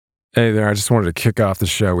Hey there, I just wanted to kick off the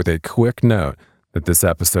show with a quick note that this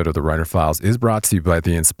episode of the Writer Files is brought to you by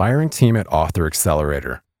the inspiring team at Author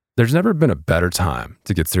Accelerator. There's never been a better time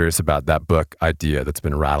to get serious about that book idea that's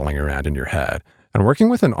been rattling around in your head. And working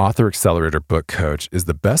with an Author Accelerator book coach is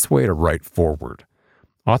the best way to write forward.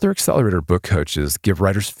 Author Accelerator book coaches give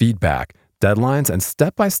writers feedback, deadlines, and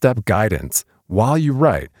step-by-step guidance while you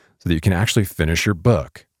write so that you can actually finish your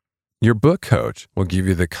book. Your book coach will give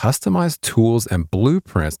you the customized tools and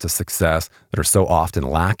blueprints to success that are so often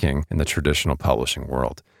lacking in the traditional publishing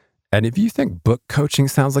world. And if you think book coaching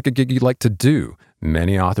sounds like a gig you'd like to do,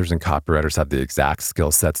 many authors and copywriters have the exact skill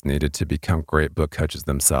sets needed to become great book coaches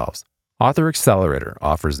themselves. Author Accelerator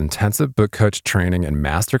offers intensive book coach training and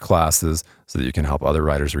master classes so that you can help other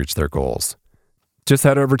writers reach their goals. Just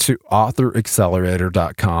head over to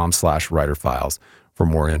authoraccelerator.com/writerfiles for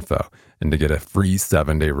more info and to get a free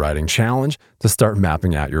 7-day writing challenge to start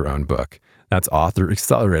mapping out your own book. That's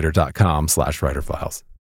authoraccelerator.com/writerfiles.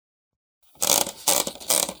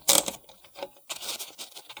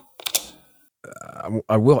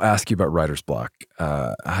 I will ask you about writer's block.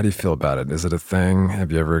 How do you feel about it? Is it a thing?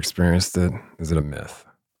 Have you ever experienced it? Is it a myth?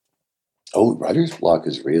 Oh, writer's block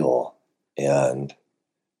is real. And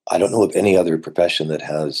I don't know of any other profession that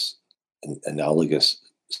has an analogous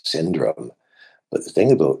syndrome. But the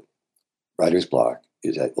thing about writer's block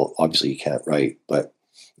is that, well, obviously you can't write, but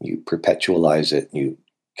you perpetualize it, you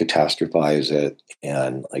catastrophize it,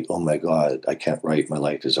 and like, oh my God, I can't write, my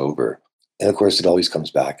life is over. And of course, it always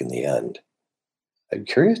comes back in the end. I'm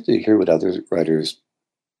curious to hear what other writers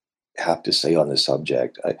have to say on this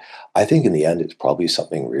subject. I think in the end, it's probably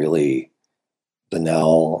something really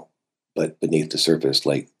banal, but beneath the surface,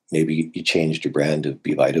 like maybe you changed your brand of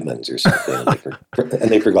B vitamins or something,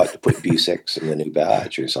 and they forgot to put B6 in the new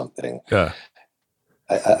batch or something. Yeah.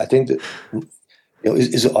 I think that,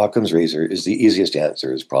 is it Occam's razor? Is the easiest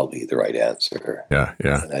answer is probably the right answer. Yeah.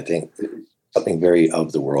 And I think something very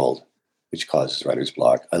of the world, which causes writer's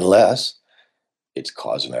block, unless it's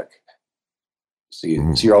cosmic. So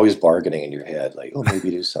you're always bargaining in your head, like, oh, maybe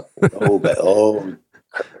do something.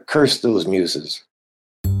 Curse those muses.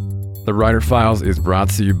 The Writer Files is brought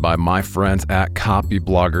to you by my friends at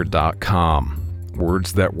copyblogger.com.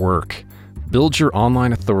 Words that work. Build your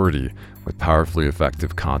online authority with powerfully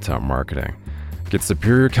effective content marketing. Get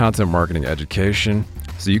superior content marketing education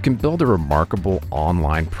so you can build a remarkable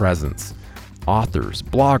online presence. Authors,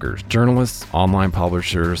 bloggers, journalists, online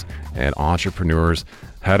publishers, and entrepreneurs,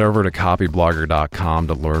 head over to copyblogger.com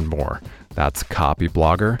to learn more. That's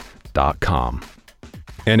copyblogger.com.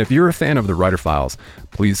 And if you're a fan of the Writer Files,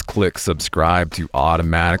 please click subscribe to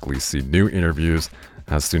automatically see new interviews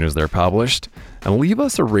as soon as they're published, and leave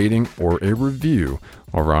us a rating or a review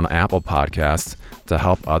over on Apple Podcasts to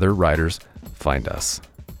help other writers find us.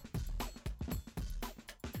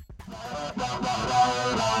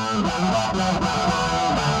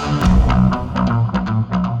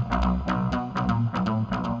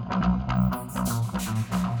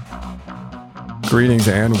 Greetings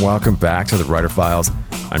and welcome back to the Writer Files.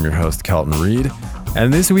 I'm your host, Kelton Reed,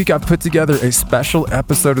 and this week I've put together a special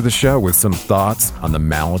episode of the show with some thoughts on the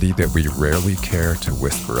malady that we rarely care to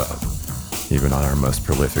whisper of, even on our most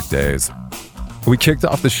prolific days. We kicked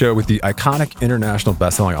off the show with the iconic international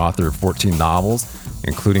best-selling author of 14 novels,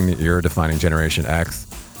 including the era-defining Generation X,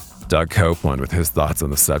 Doug Copeland, with his thoughts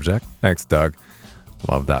on the subject. Thanks, Doug.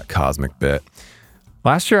 Love that cosmic bit.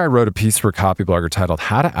 Last year, I wrote a piece for Copyblogger titled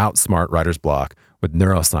How to Outsmart Writer's Block with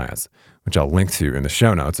Neuroscience, which I'll link to in the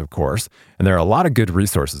show notes, of course, and there are a lot of good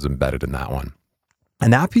resources embedded in that one.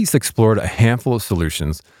 And that piece explored a handful of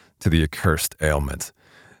solutions to the accursed ailment.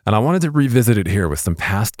 And I wanted to revisit it here with some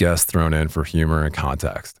past guests thrown in for humor and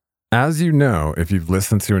context. As you know, if you've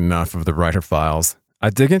listened to enough of the Writer Files,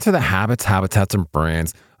 I dig into the habits, habitats, and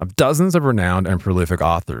brains of dozens of renowned and prolific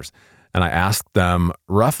authors, and I asked them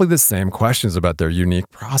roughly the same questions about their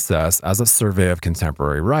unique process as a survey of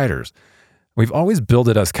contemporary writers. We've always billed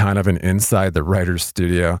it as kind of an inside the writer's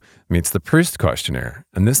studio meets the Proust questionnaire,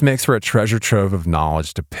 and this makes for a treasure trove of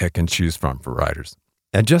knowledge to pick and choose from for writers.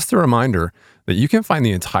 And just a reminder that you can find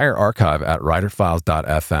the entire archive at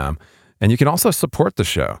writerfiles.fm, and you can also support the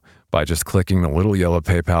show by just clicking the little yellow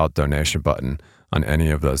PayPal donation button on any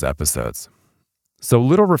of those episodes. So a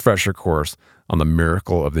little refresher course on the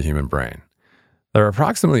miracle of the human brain. There are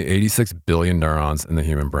approximately 86 billion neurons in the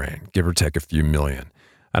human brain, give or take a few million.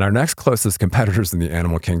 And our next closest competitors in the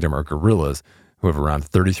animal kingdom are gorillas, who have around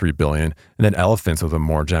 33 billion, and then elephants with a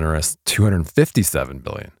more generous 257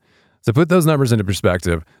 billion. To put those numbers into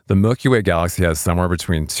perspective, the Milky Way galaxy has somewhere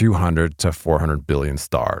between 200 to 400 billion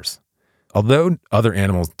stars. Although other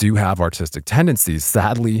animals do have artistic tendencies,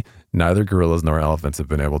 sadly, neither gorillas nor elephants have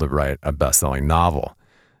been able to write a best-selling novel.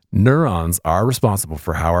 Neurons are responsible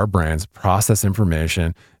for how our brains process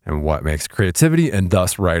information and what makes creativity and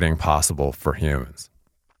thus writing possible for humans.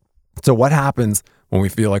 So what happens when we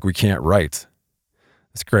feel like we can't write?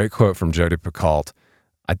 This great quote from Jodi Picoult: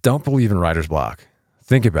 "I don't believe in writer's block.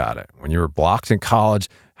 Think about it. When you were blocked in college,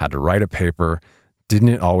 had to write a paper, didn't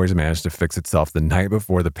it always manage to fix itself the night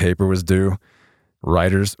before the paper was due?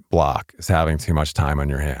 Writer's block is having too much time on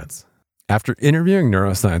your hands." After interviewing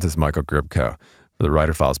neuroscientist Michael Gribko for the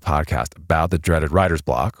Writer Files podcast about the dreaded writer's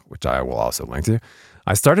block, which I will also link to,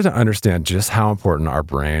 I started to understand just how important our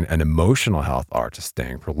brain and emotional health are to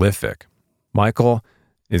staying prolific. Michael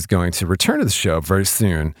is going to return to the show very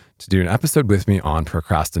soon to do an episode with me on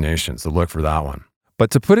procrastination, so look for that one. But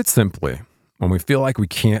to put it simply, when we feel like we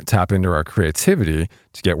can't tap into our creativity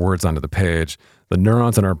to get words onto the page, the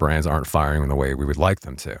neurons in our brains aren't firing in the way we would like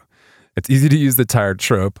them to. It's easy to use the tired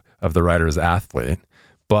trope of the writer as athlete,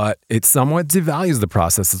 but it somewhat devalues the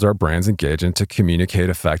processes our brains engage in to communicate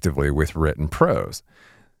effectively with written prose.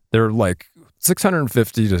 There are like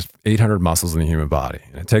 650 to 800 muscles in the human body,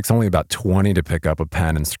 and it takes only about 20 to pick up a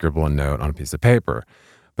pen and scribble a note on a piece of paper.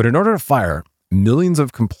 But in order to fire millions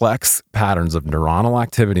of complex patterns of neuronal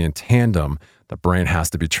activity in tandem, the brain has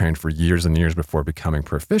to be trained for years and years before becoming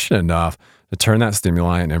proficient enough to turn that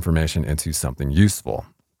stimuli and information into something useful.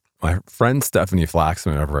 My friend Stephanie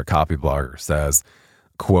Flaxman over at Copyblogger says,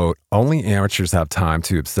 quote, "Only amateurs have time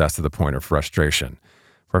to obsess to the point of frustration.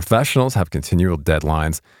 Professionals have continual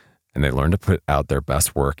deadlines, and they learn to put out their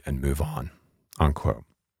best work and move on," unquote.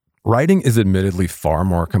 Writing is admittedly far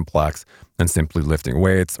more complex than simply lifting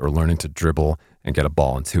weights or learning to dribble and get a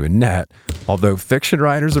ball into a net, although fiction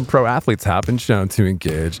writers and pro athletes have been shown to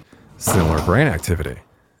engage similar brain activity.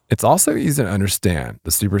 It's also easy to understand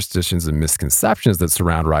the superstitions and misconceptions that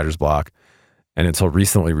surround writer's block, and until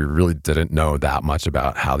recently, we really didn't know that much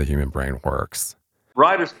about how the human brain works.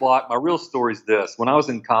 Writer's block, my real story is this. When I was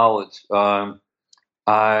in college,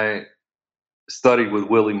 I studied with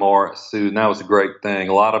Willie Morris, and that was a great thing.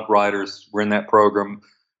 A lot of writers were in that program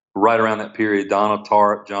right around that period. Donna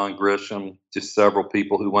Tartt, John Grisham, just several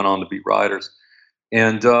people who went on to be writers.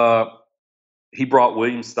 And he brought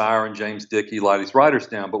William Steyer and James Dickey, a lot of these writers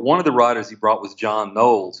down. But one of the writers he brought was John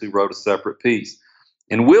Knowles, who wrote a separate piece.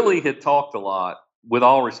 And Willie had talked a lot, with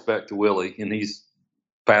all respect to Willie, and he's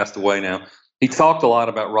passed away now. He talked a lot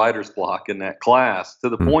about writer's block in that class to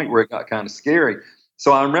the point where it got kind of scary.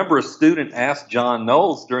 So I remember a student asked John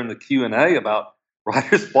Knowles during the Q&A about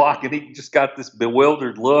writer's block, and he just got this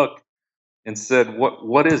bewildered look and said,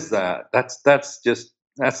 "What is that? That's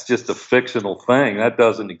just a fictional thing. That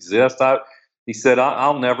doesn't exist." He said,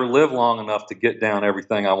 I'll never live long enough to get down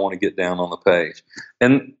everything I want to get down on the page.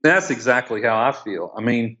 And that's exactly how I feel. I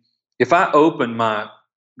mean, if I open my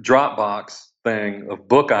Dropbox thing of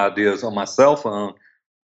book ideas on my cell phone,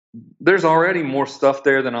 there's already more stuff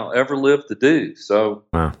there than I'll ever live to do. So,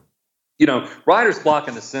 writer's block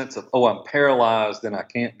in the sense of, I'm paralyzed and I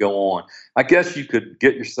can't go on. I guess you could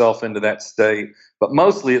get yourself into that state, but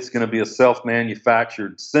mostly it's going to be a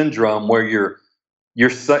self-manufactured syndrome where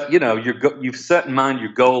you've set in mind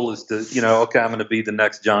your goal is to, okay, I'm going to be the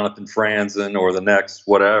next Jonathan Franzen or the next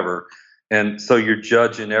whatever. And so you're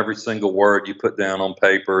judging every single word you put down on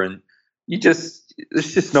paper, and there's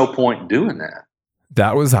just no point in doing that.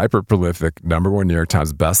 That was hyper-prolific #1 New York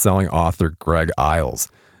Times bestselling author Greg Iles,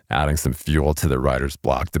 adding some fuel to the writer's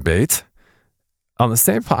block debate. On the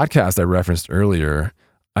same podcast I referenced earlier,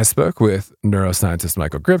 I spoke with neuroscientist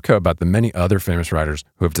Michael Gribko about the many other famous writers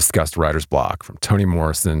who have discussed writer's block, from Toni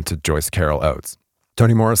Morrison to Joyce Carol Oates.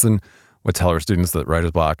 Toni Morrison would tell her students that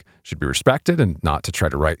writer's block should be respected and not to try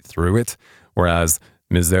to write through it, whereas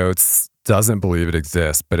Ms. Oates doesn't believe it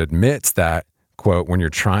exists, but admits that, quote, "When you're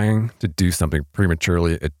trying to do something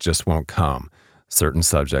prematurely, it just won't come. Certain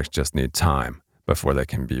subjects just need time before they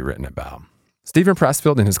can be written about." Stephen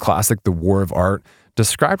Pressfield, in his classic The War of Art,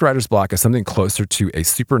 described writer's block as something closer to a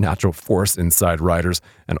supernatural force inside writers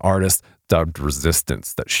and artists dubbed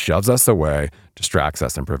resistance that shoves us away, distracts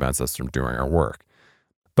us, and prevents us from doing our work.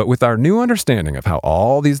 But with our new understanding of how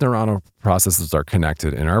all these neuronal processes are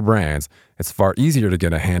connected in our brains, it's far easier to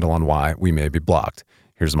get a handle on why we may be blocked.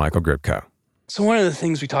 Here's Michael Gribko. So one of the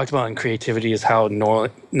things we talked about in creativity is how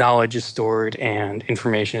knowledge is stored and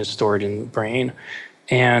information is stored in the brain.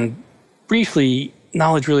 And briefly,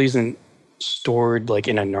 knowledge really isn't stored like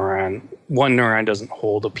in a neuron. One neuron doesn't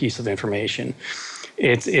hold a piece of information.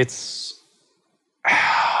 It's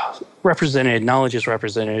represented, knowledge is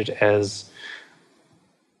represented as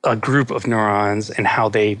a group of neurons and how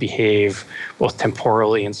they behave both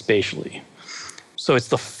temporally and spatially. So it's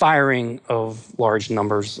the firing of large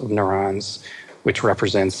numbers of neurons, which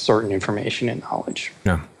represents certain information and knowledge.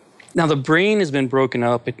 Yeah. Now, the brain has been broken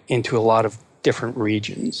up into a lot of different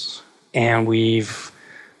regions, and we've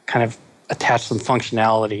kind of attached some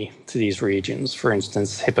functionality to these regions. For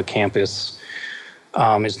instance, hippocampus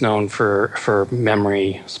is known for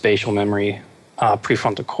memory, spatial memory,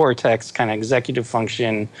 prefrontal cortex, kind of executive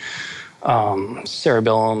function.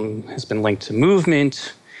 Cerebellum has been linked to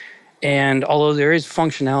movement. And although there is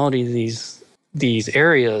functionality to these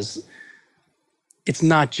areas, it's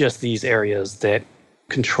not just these areas that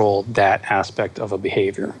control that aspect of a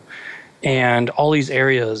behavior. And all these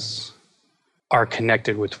areas are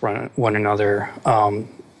connected with one another,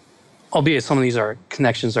 albeit some of these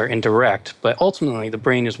connections are indirect, but ultimately the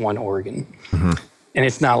brain is one organ. Mm-hmm. And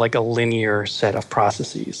it's not like a linear set of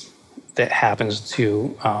processes that happens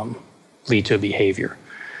to lead to a behavior.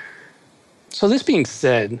 So this being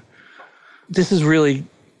said, this is really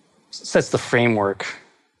sets the framework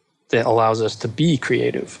that allows us to be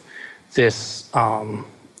creative. This kind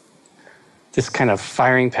of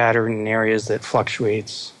firing pattern in areas that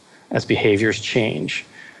fluctuates as behaviors change.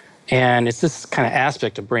 And it's this kind of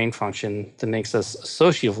aspect of brain function that makes us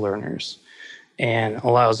associative learners and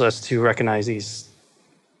allows us to recognize these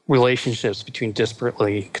relationships between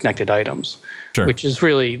disparately connected items, sure, which is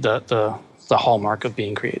really the hallmark of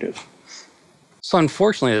being creative. So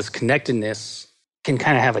unfortunately, this connectedness can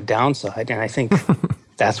kind of have a downside, and I think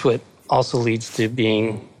that's what also leads to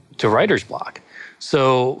writer's block.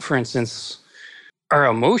 So, for instance, our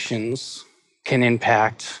emotions can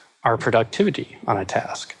impact our productivity on a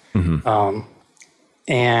task. Mm-hmm.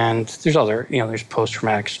 And there's there's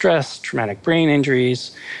post-traumatic stress, traumatic brain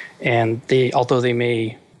injuries, and although they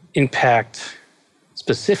may impact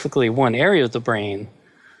specifically one area of the brain,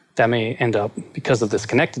 that may end up, because of this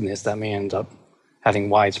connectedness, that may end up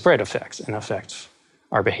having widespread effects and affect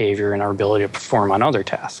our behavior and our ability to perform on other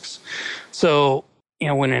tasks. So,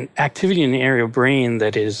 when an activity in the area of brain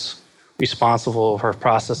that is responsible for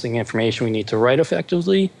processing information we need to write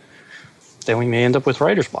effectively, then we may end up with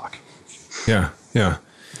writer's block. Yeah.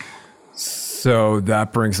 So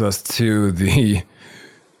that brings us to the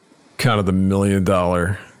kind of the $1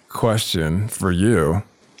 million question for you.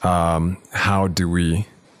 How do we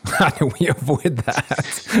avoid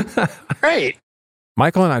that? Right.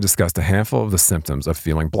 Michael and I discussed a handful of the symptoms of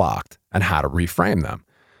feeling blocked and how to reframe them.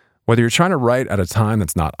 Whether you're trying to write at a time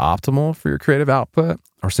that's not optimal for your creative output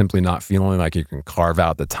or simply not feeling like you can carve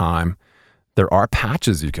out the time, there are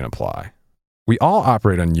patches you can apply. We all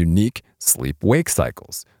operate on unique sleep-wake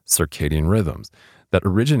cycles, circadian rhythms, that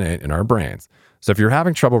originate in our brains. So if you're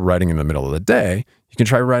having trouble writing in the middle of the day, you can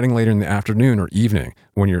try writing later in the afternoon or evening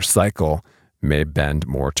when your cycle may bend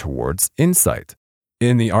more towards insight.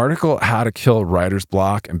 In the article, How to Kill Writer's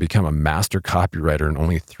Block and Become a Master Copywriter in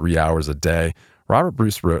Only 3 Hours a Day, Robert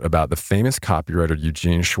Bruce wrote about the famous copywriter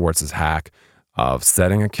Eugene Schwartz's hack of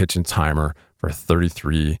setting a kitchen timer for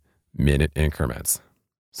 33-minute increments.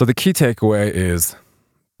 So the key takeaway is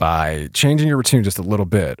by changing your routine just a little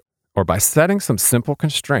bit, or by setting some simple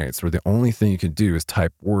constraints where the only thing you can do is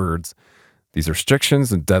type words, these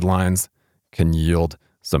restrictions and deadlines can yield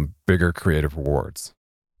some bigger creative rewards.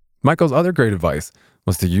 Michael's other great advice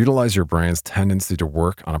was to utilize your brain's tendency to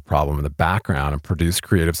work on a problem in the background and produce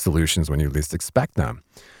creative solutions when you least expect them.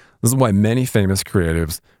 This is why many famous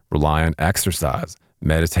creatives rely on exercise,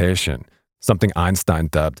 meditation, something Einstein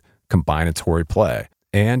dubbed combinatory play,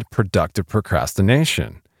 and productive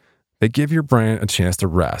procrastination. They give your brain a chance to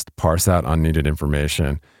rest, parse out unneeded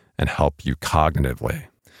information, and help you cognitively.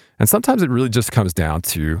 And sometimes it really just comes down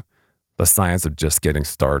to the science of just getting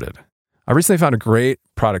started. I recently found a great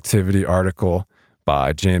productivity article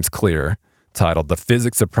by James Clear titled The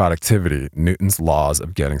Physics of Productivity, Newton's Laws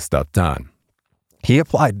of Getting Stuff Done. He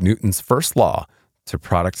applied Newton's first law to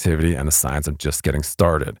productivity and the science of just getting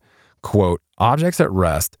started. Quote, objects at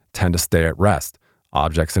rest tend to stay at rest.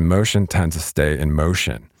 Objects in motion tend to stay in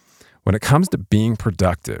motion. When it comes to being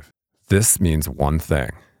productive, this means one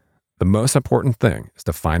thing. The most important thing is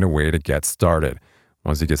to find a way to get started.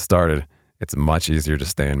 Once you get started, it's much easier to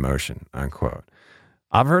stay in motion, unquote.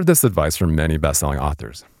 I've heard this advice from many best-selling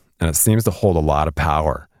authors, and it seems to hold a lot of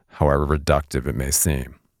power, however reductive it may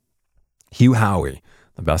seem. Hugh Howey,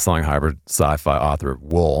 the best-selling hybrid sci-fi author of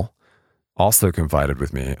Wool, also confided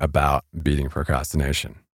with me about beating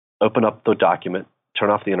procrastination. Open up the document, turn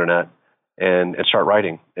off the internet, and start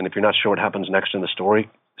writing. And if you're not sure what happens next in the story,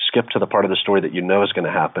 skip to the part of the story that you know is going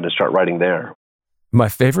to happen and start writing there. My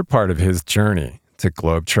favorite part of his journey to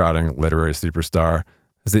globe-trotting literary superstar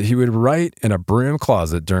is that he would write in a broom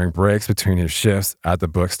closet during breaks between his shifts at the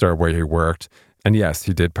bookstore where he worked And yes,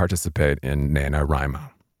 he did participate in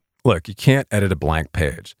NaNoWriMo. Look, you can't edit a blank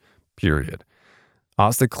page, period.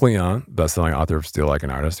 Austin Kleon, bestselling author of Steal Like an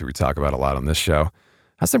Artist, who we talk about a lot on this show,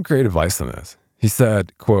 has some great advice on this. He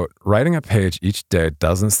said, quote, writing a page each day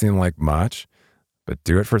doesn't seem like much, but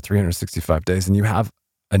do it for 365 days and you have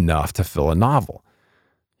enough to fill a novel.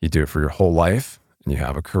 You do it for your whole life and you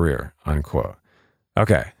have a career, unquote.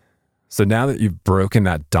 Okay, so now that you've broken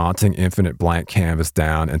that daunting infinite blank canvas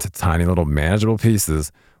down into tiny little manageable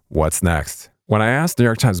pieces, what's next? When I asked New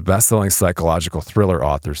York Times bestselling psychological thriller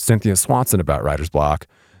author Cynthia Swanson about writer's block,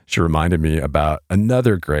 she reminded me about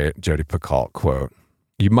another great Jodi Picoult quote.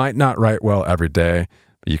 You might not write well every day,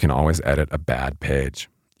 but you can always edit a bad page.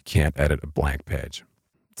 You can't edit a blank page.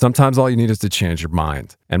 Sometimes all you need is to change your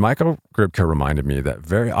mind. And Michael Gribko reminded me that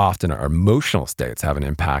very often our emotional states have an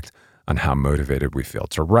impact on how motivated we feel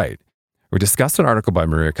to write. We discussed an article by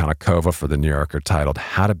Maria Konnikova for The New Yorker titled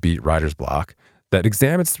How to Beat Writer's Block that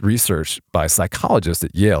examines research by psychologists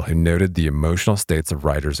at Yale who noted the emotional states of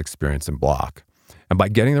writers experiencing block. And by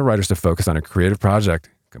getting the writers to focus on a creative project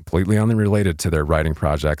completely unrelated to their writing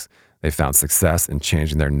projects, they found success in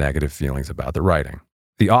changing their negative feelings about the writing.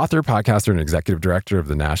 The author, podcaster, and executive director of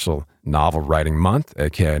the National Novel Writing Month,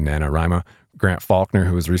 aka NaNoWriMo, Grant Faulkner,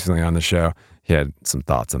 who was recently on the show, he had some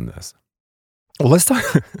thoughts on this. Well, let's talk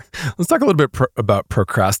a little bit about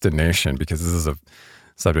procrastination, because this is a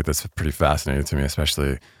subject that's pretty fascinating to me,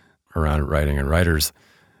 especially around writing and writers.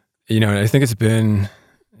 You know, and I think it's been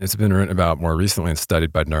written about more recently and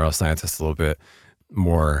studied by neuroscientists a little bit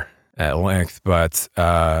more at length, but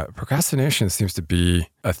procrastination seems to be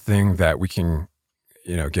a thing that we can,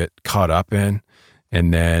 get caught up in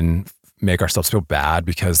and then make ourselves feel bad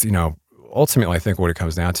because, ultimately I think what it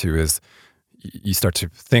comes down to is you start to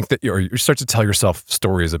think that you start to tell yourself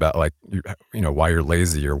stories about why you're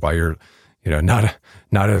lazy or why you're, not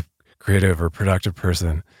a creative or productive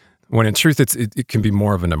person. When in truth, it can be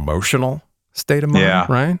more of an emotional state of mind,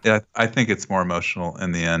 right? Yeah, I think it's more emotional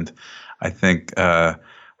in the end. I think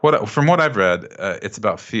from what I've read, it's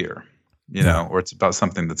about fear, or it's about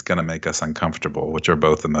something that's going to make us uncomfortable, which are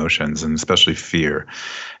both emotions and especially fear.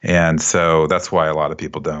 And so that's why a lot of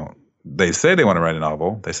people don't. They say they want to write a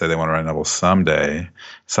novel. They say they want to write a novel someday.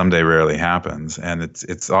 Someday rarely happens. And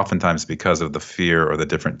it's oftentimes because of the fear or the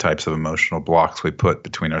different types of emotional blocks we put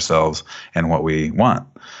between ourselves and what we want.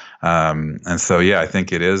 And so, I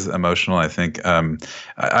think it is emotional. I think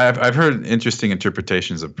I've heard interesting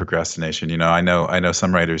interpretations of procrastination. I know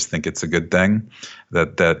some writers think it's a good thing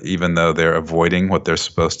that even though they're avoiding what they're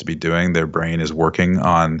supposed to be doing, their brain is working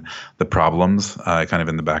on the problems kind of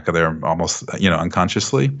in the back of their almost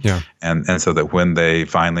unconsciously. Yeah. And so that when they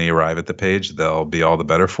finally arrive at the page, they'll be all the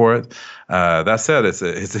better for it. That said,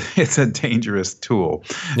 it's a dangerous tool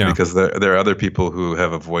because there are other people who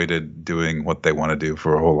have avoided doing what they want to do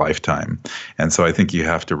for a whole lifetime. And so I think you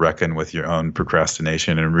have to reckon with your own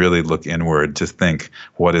procrastination and really look inward to think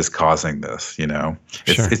what is causing this.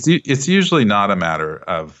 It's usually not a matter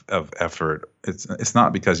of effort. It's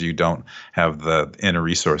not because you don't have the inner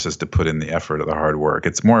resources to put in the effort or the hard work.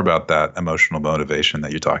 It's more about that emotional motivation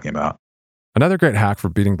that you're talking about. Another great hack for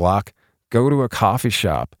beating block: go to a coffee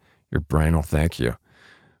shop. Your brain will thank you.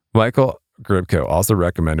 Michael Gribko also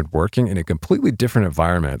recommended working in a completely different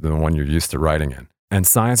environment than the one you're used to writing in. And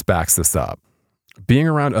science backs this up. Being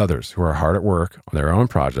around others who are hard at work on their own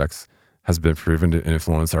projects has been proven to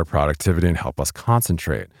influence our productivity and help us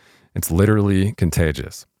concentrate. It's literally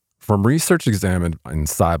contagious. From research examined in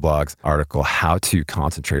Sciblog's article, How to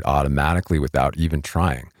Concentrate Automatically Without Even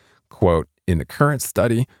Trying, quote, in the current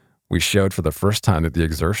study, we showed for the first time that the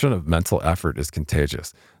exertion of mental effort is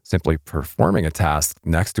contagious. Simply performing a task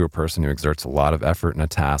next to a person who exerts a lot of effort in a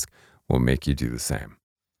task will make you do the same.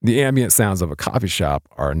 The ambient sounds of a coffee shop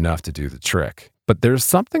are enough to do the trick. But there's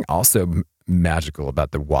something also magical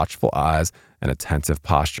about the watchful eyes and attentive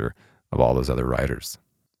posture of all those other writers.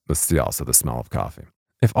 Let's see also the smell of coffee.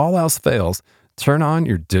 If all else fails, turn on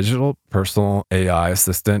your digital personal AI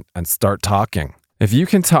assistant and start talking. If you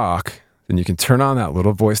can talk, then you can turn on that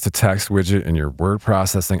little voice-to-text widget in your word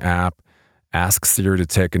processing app, ask Siri to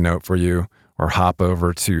take a note for you, or hop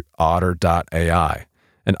over to otter.ai.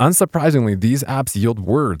 And unsurprisingly, these apps yield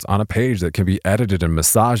words on a page that can be edited and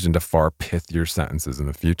massaged into far pithier sentences in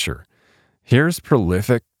the future. Here's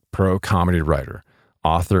prolific pro-comedy writer,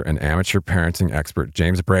 author, and amateur parenting expert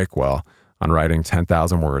James Breakwell on writing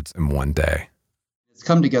 10,000 words in one day.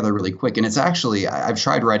 come together really quick. And it's actually, I've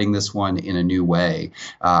tried writing this one in a new way.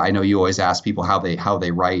 I know you always ask people how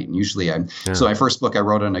they write, and usually so my first book I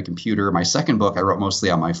wrote on a computer. My second book I wrote mostly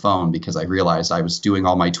on my phone because I realized I was doing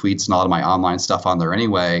all my tweets and all of my online stuff on there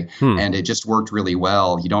anyway, and it just worked really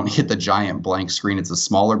well. You don't hit the giant blank screen. It's a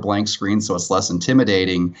smaller blank screen, so it's less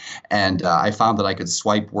intimidating. And I found that I could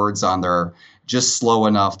swipe words on there just slow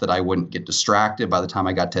enough that I wouldn't get distracted. By the time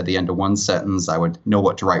I got to the end of one sentence, I would know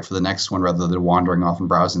what to write for the next one rather than wandering off and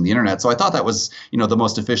browsing the internet. So I thought that was, the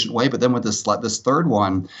most efficient way. But then with this third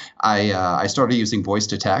one, I started using voice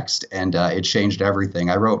to text, and it changed everything.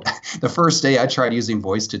 I wrote the first day I tried using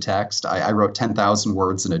voice to text, I wrote 10,000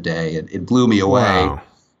 words in a day. It blew me away. Wow.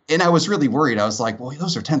 And I was really worried. I was like, well,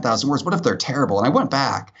 those are 10,000 words. What if they're terrible? And I went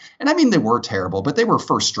back, and I mean, they were terrible, but they were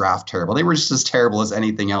first draft terrible. They were just as terrible as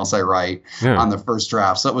anything else I write on the first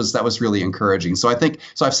draft. So that was really encouraging. So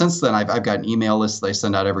I've since then, I've got an email list that I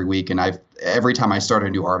send out every week. And every time I start a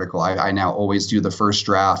new article, I now always do the first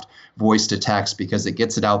draft voice to text because it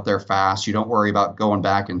gets it out there fast. You don't worry about going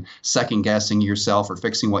back and second guessing yourself or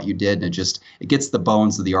fixing what you did. And it gets the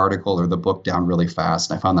bones of the article or the book down really fast.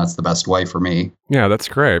 And I found that's the best way for me. Yeah, that's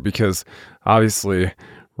great because obviously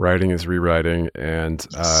writing is rewriting, and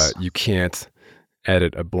you can't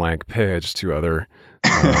edit a blank page to other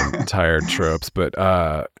tired tropes. But,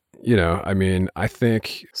 I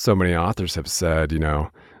think so many authors have said,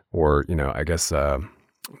 I guess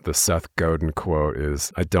the Seth Godin quote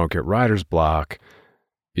is, I don't get writer's block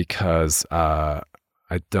because I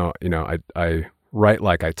write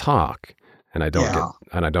like I talk, and I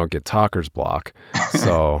don't get talker's block.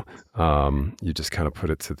 So you just kind of put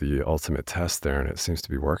it to the ultimate test there, and it seems to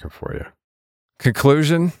be working for you.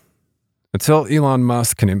 Conclusion: until Elon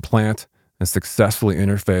Musk can implant and successfully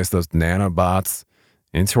interface those nanobots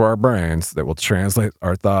into our brains that will translate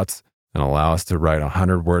our thoughts and allow us to write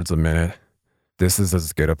 100 words a minute, this is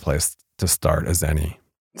as good a place to start as any.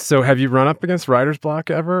 So have you run up against writer's block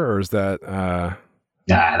ever, or is that... Nah,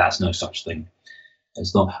 that's no such thing.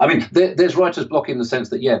 It's not. I mean, there's writer's block in the sense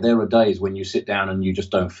that, there are days when you sit down and you just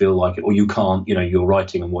don't feel like it, or you can't, you're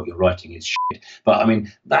writing and what you're writing is shit. But I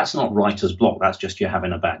mean, that's not writer's block. That's just you're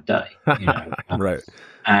having a bad day. Right.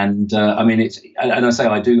 And I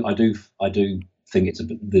do think it's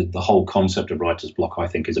the whole concept of writer's block, I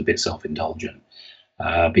think, is a bit self-indulgent.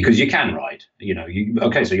 Because you can write, so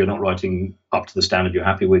you're not writing up to the standard you're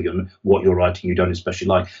happy with, what you're writing you don't especially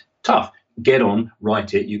like. Tough. Get on,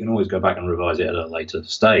 write it. You can always go back and revise it at a later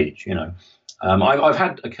stage, I've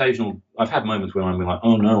had moments when I'm like,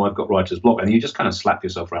 oh no, I've got writer's block. And you just kind of slap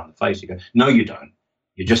yourself around the face. You go, no, you don't.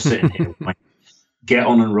 You're just sitting here. Like, get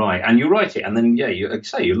on and write. And you write it. And then, you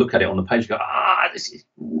look at it on the page, you go, this is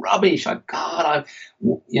rubbish. But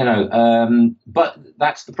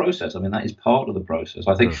that's the process. I mean, that is part of the process.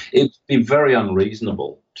 I think it'd be very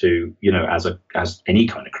unreasonable to, as any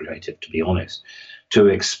kind of creative, to be honest, to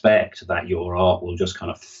expect that your art will just kind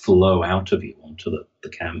of flow out of you onto the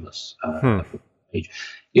canvas. Some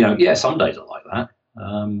days are like that.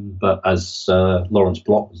 But as Lawrence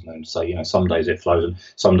Block was known to say, some days it flows and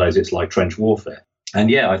some days it's like trench warfare.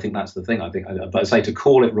 And I think that's the thing. But I say to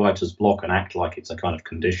call it writer's block and act like it's a kind of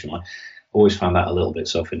condition, I always found that a little bit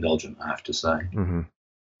self-indulgent, I have to say. Mm-hmm.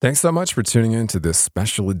 Thanks so much for tuning in to this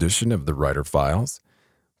special edition of the Writer Files.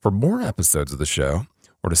 For more episodes of the show,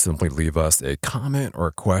 or to simply leave us a comment or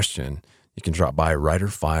a question, you can drop by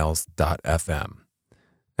writerfiles.fm.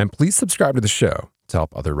 And please subscribe to the show to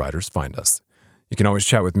help other writers find us. You can always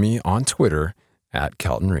chat with me on Twitter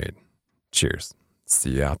 @KeltonReid. Cheers.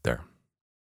 See you out there.